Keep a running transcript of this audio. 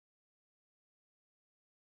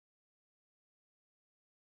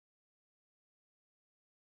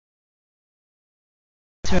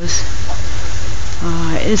Rose.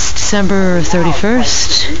 It's December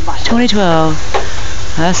 31st, 2012.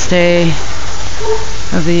 Last day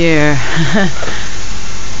of the year.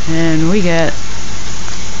 And we get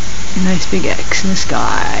a nice big X in the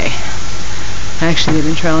sky. Actually, they've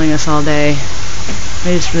been trailing us all day.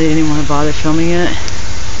 I just really didn't want to bother filming it.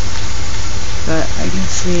 But I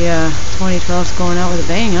guess the 2012's going out with a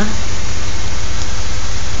bang,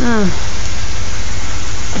 huh?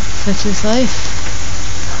 Such is life.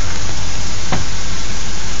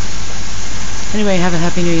 Anyway, have a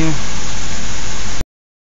happy new year.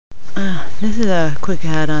 This is a quick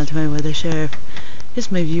add-on to my weather share. Here's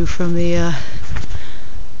my view from the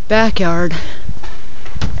backyard.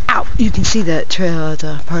 Ow! You can see that trail as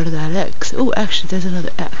a part of that X. Oh, actually, there's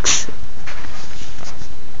another X.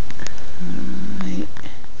 Right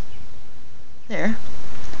there.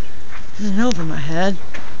 And then over my head,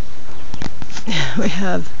 we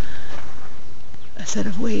have a set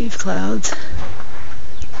of wave clouds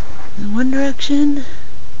in one direction,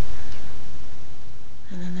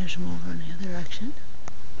 and then there's them over in the other direction,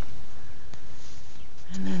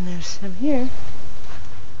 and then there's some here.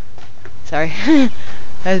 Sorry, I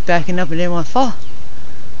was backing up and didn't want to fall,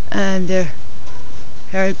 and there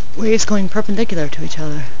are waves going perpendicular to each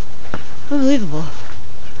other. Unbelievable.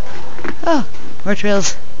 Oh, more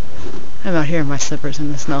trails. I'm out here in my slippers in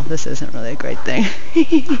the snow. This isn't really a great thing.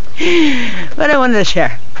 But I wanted to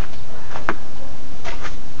share.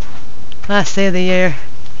 Last day of the year,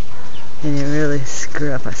 and you really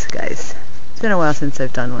screw up us guys. It's been a while since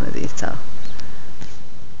I've done one of these, so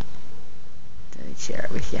I'd share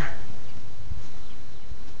it with you.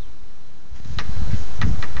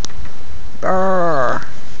 Brrr.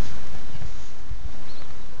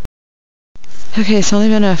 Okay, it's only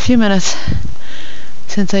been a few minutes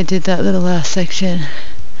since I did that little last section.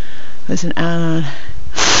 It was an add-on,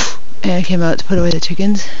 and I came out to put away the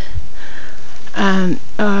chickens. And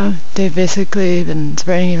they've basically been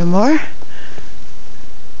spreading even more.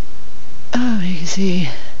 Oh, you can see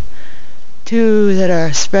two that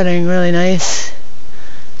are spreading really nice.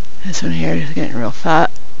 This one here is getting real fat,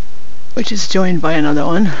 which is joined by another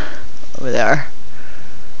one over there.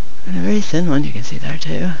 And a very thin one you can see there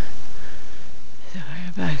too. So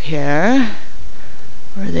we're back here,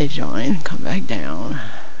 where they join, come back down.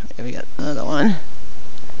 There we got another one.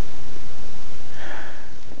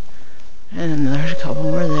 And then there's a couple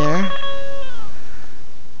more there.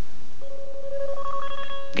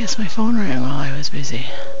 Guess my phone rang while I was busy.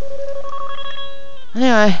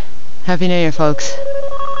 Anyway, Happy New Year, folks.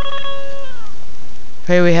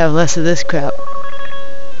 Pray we have less of this crap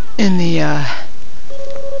in the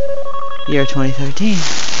year 2013.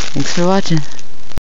 Thanks for watching.